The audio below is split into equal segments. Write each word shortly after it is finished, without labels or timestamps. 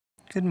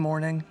Good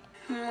morning.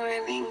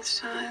 Morning,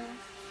 son.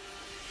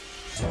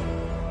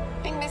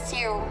 I miss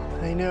you.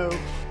 I know.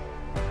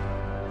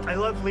 I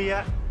love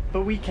Leah,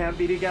 but we can't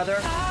be together.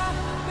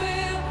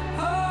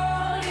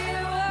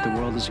 The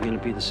world isn't going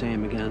to be the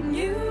same again.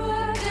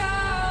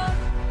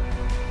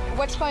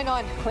 What's going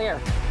on? Clear.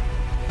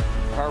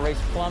 Heart rate's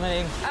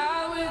plummeting.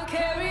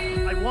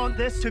 I want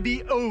this to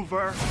be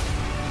over.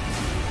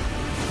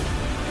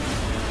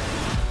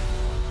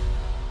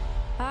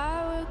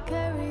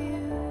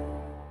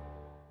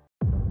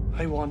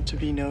 I want to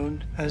be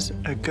known as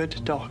a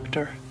good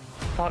doctor,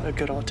 not a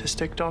good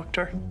autistic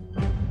doctor.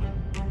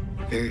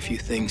 Very few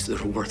things that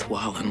are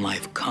worthwhile in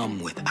life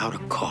come without a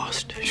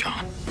cost,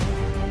 Sean.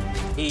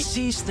 He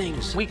sees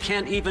things we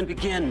can't even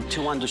begin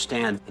to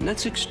understand, and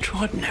that's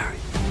extraordinary.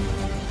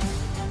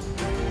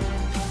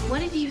 What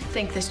did you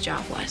think this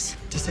job was?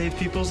 To save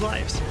people's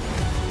lives.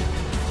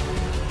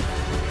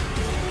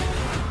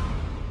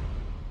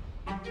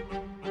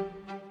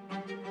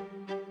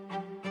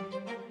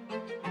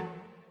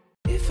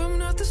 If I'm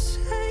not the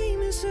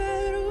same, is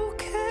that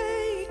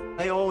okay?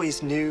 I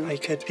always knew I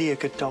could be a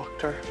good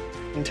doctor.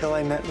 Until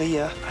I met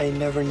Leah, I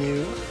never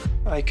knew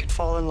I could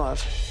fall in love.